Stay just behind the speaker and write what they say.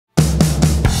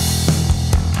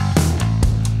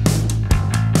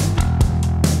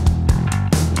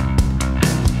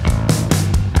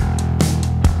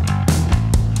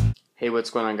what's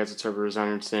going on, guys? It's Herbert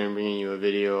Designer today. I'm bringing you a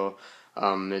video.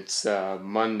 It's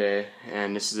Monday,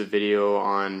 and this is a video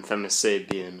on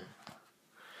Femisapien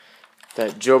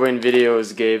that Jobain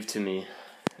Videos gave to me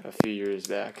a few years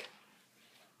back.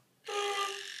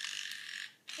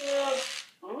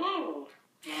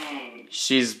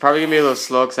 She's probably gonna be a little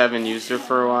slow because I haven't used her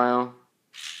for a while.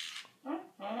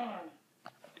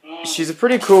 She's a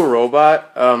pretty cool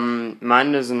robot.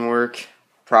 Mine doesn't work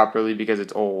properly because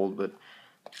it's old, but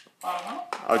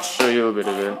I'll show you a bit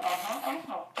of it.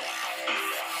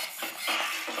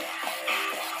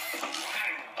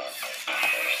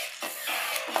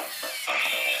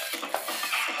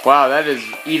 Wow, that is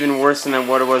even worse than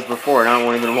what it was before, and I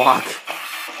won't even walk.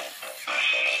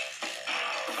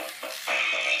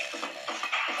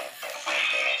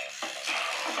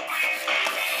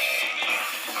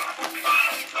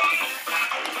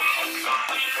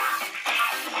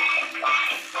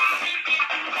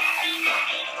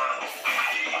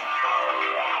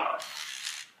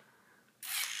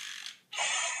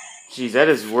 Geez, that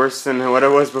is worse than what it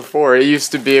was before. It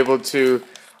used to be able to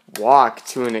walk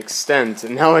to an extent,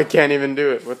 and now I can't even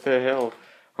do it. What the hell?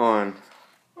 Hold on.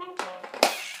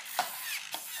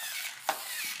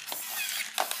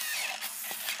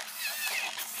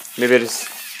 Maybe I just...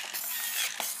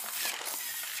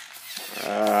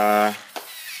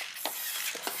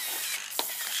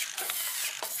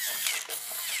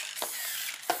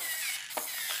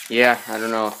 yeah, I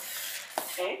don't know.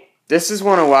 This is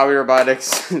one of Wowie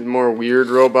Robotics' more weird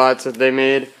robots that they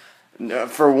made.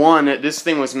 For one, this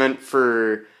thing was meant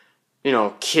for,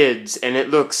 kids, and it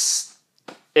looks...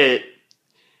 I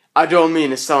don't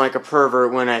mean to sound like a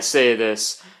pervert when I say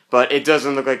this, but it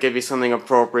doesn't look like it'd be something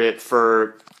appropriate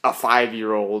for a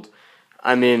 5-year-old.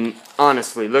 I mean,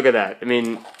 honestly, look at that. I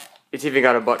mean, it's even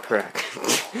got a butt crack.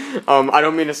 I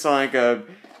don't mean to sound like a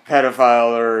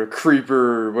pedophile or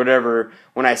creeper or whatever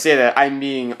when I say that. I'm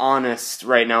being honest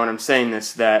right now when I'm saying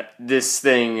this, that this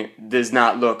thing does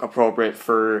not look appropriate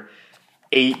for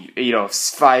 5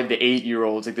 to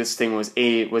 8-year-olds. Like, this thing was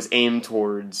aimed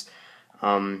towards.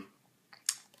 I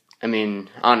mean,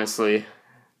 honestly.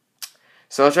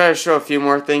 So I'll try to show a few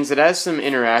more things. It has some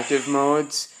interactive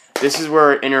modes. This is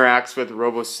where it interacts with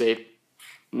Robosapien.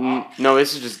 No,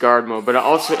 this is just guard mode, but it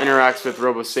also interacts with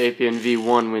Robosapien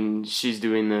V1 when she's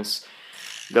doing this.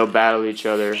 They'll battle each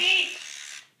other.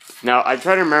 Now, I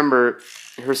try to remember,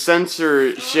 she has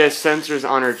sensors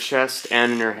on her chest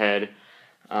and in her head.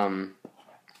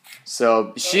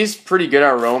 So she's pretty good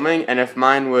at roaming, and if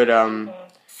mine would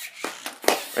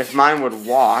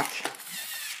walk,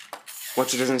 which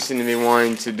she doesn't seem to be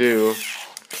wanting to do.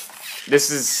 I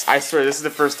swear, this is the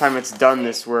first time it's done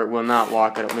this where it will not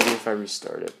walk. Maybe if I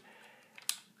restart it.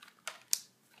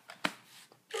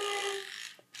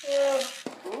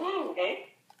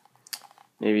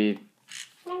 Maybe.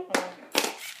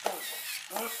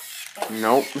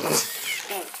 Nope.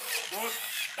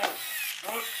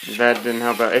 That didn't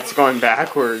help out. It's going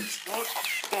backwards.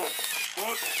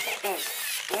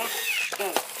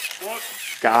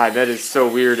 God, that is so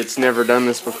weird. It's never done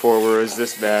this before where it was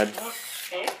this bad.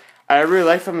 I really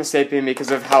like Femisapien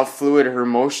because of how fluid her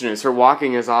motion is. Her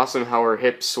walking is awesome, how her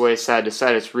hips sway side to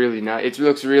side. It's really nice. It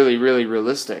looks really, really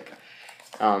realistic.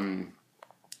 And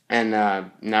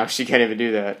now she can't even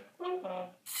do that.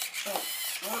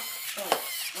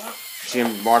 She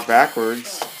can walk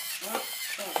backwards.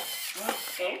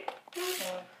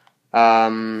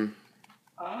 Trying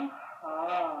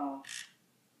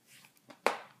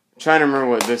to remember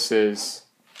what this is.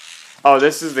 Oh,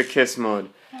 this is the kiss mode.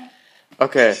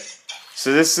 Okay,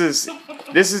 so this is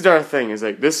our thing. Is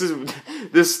like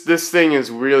this thing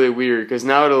is really weird because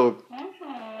now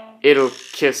it'll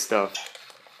kiss stuff.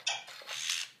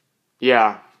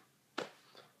 Yeah.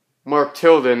 Mark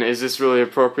Tilden, is this really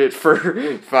appropriate for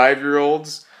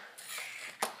 5-year-olds?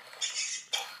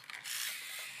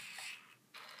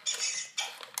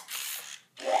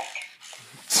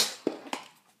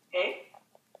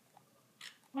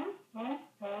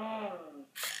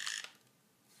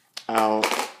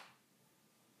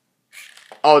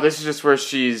 Oh, this is just where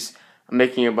she's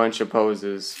making a bunch of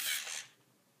poses.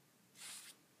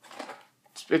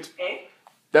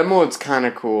 That mode's kind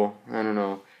of cool. I don't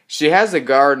know. She has a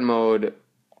guard mode.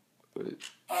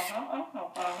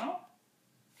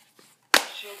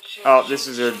 Oh, this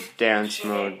is her dance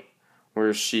mode,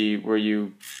 where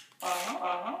you.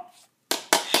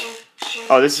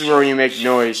 Oh, this is where when you make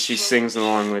noise, she sings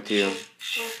along with you.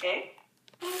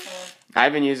 I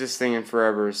haven't used this thing in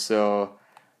forever, so.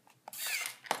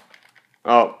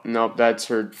 Oh, nope, that's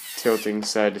her tilting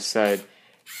side to side.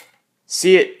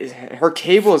 See, her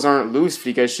cables aren't loose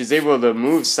because she's able to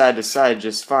move side to side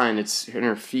just fine. It's in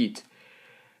her feet.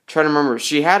 trying to remember.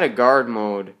 She had a guard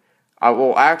mode.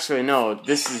 Well, actually, no.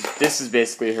 This is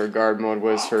basically her guard mode.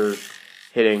 Was her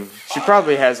hitting? She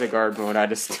probably has a guard mode. I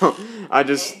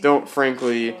just don't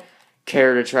frankly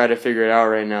care to try to figure it out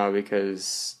right now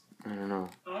because I don't know.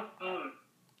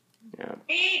 Yeah.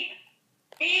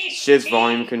 She has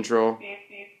volume control,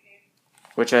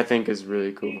 which I think is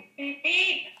really cool.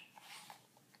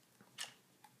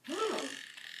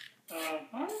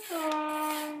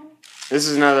 This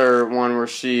is another one where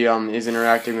she is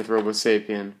interacting with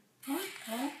Femisapien.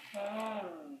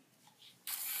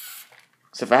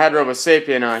 So if I had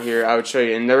Femisapien out here, I would show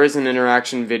you. And there is an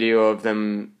interaction video of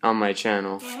them on my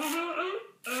channel.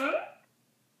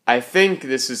 I think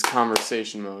this is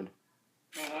conversation mode.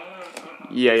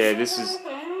 Yeah, this is...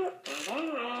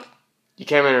 You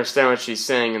can't understand what she's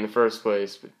saying in the first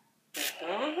place. But...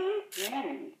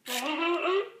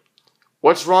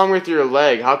 What's wrong with your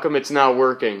leg? How come it's not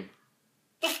working?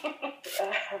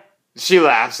 She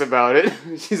laughs about it.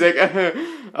 She's like,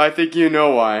 I think you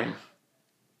know why.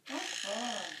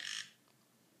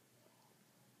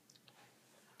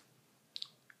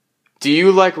 Do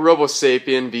you like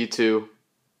Femisapien V2?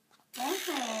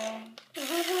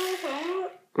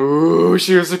 Ooh,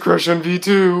 she has a crush on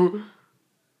V2.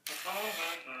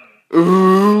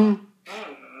 Ooh.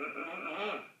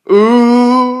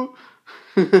 Ooh.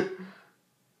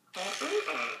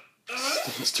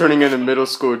 It's turning into middle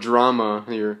school drama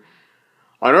here.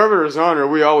 On Arbiter's Honor,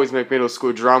 we always make middle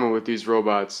school drama with these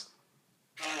robots.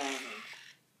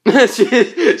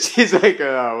 She's like,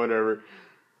 whatever.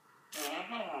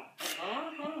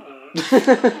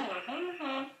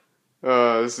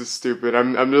 This is stupid.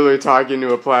 I'm literally talking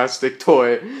to a plastic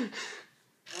toy.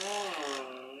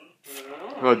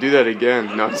 Oh, do that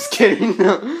again. No, just kidding.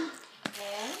 No.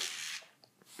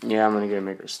 Yeah, I'm gonna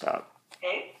make her stop.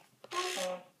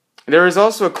 There is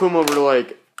also a cool mode where,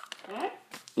 like,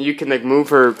 you can, like, move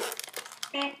her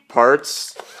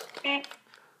parts.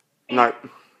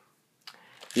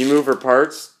 You move her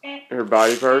parts, her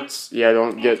body parts. Yeah,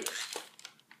 don't get...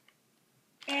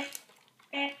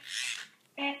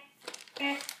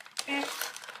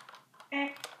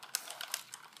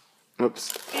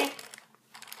 Oops.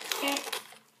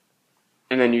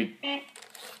 And then you...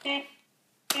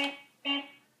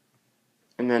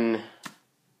 And then...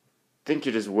 I think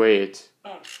you just wait.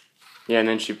 Yeah, and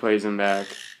then she plays them back.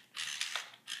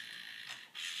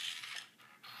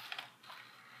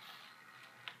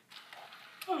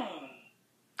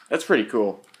 That's pretty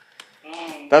cool.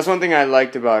 That's one thing I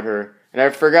liked about her. And I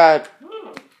forgot...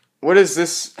 What is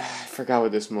this? I forgot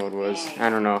what this mode was. I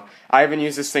don't know. I haven't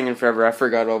used this thing in forever. I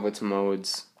forgot all of its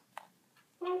modes.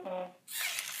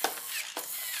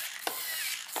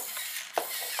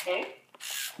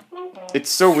 It's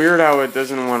so weird how it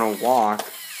doesn't want to walk.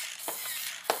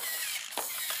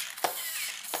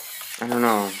 I don't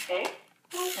know.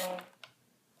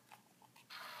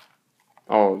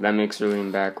 Oh, that makes her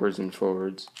lean backwards and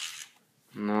forwards.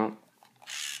 No.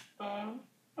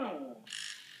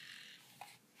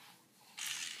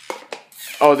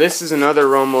 Oh, this is another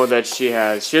roam mode that she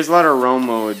has. She has a lot of roam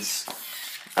modes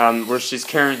where she's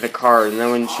carrying the card, and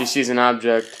then when she sees an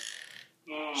object,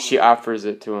 she offers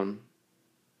it to him.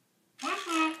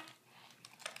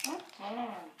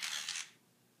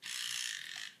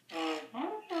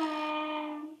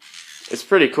 It's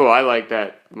pretty cool. I like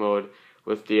that mode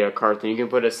with the card thing. You can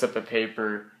put a slip of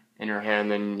paper in her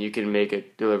hand, and you can make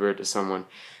it, deliver it to someone.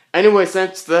 Anyways,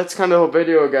 that's kind of the whole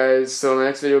video, guys. So the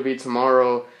next video will be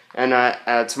tomorrow. And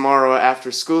tomorrow,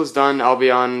 after school's done, I'll be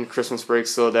on Christmas break,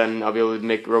 so then I'll be able to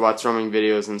make robots roaming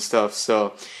videos and stuff.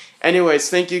 So, anyways,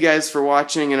 thank you guys for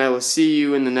watching, and I will see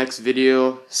you in the next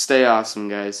video. Stay awesome,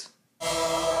 guys.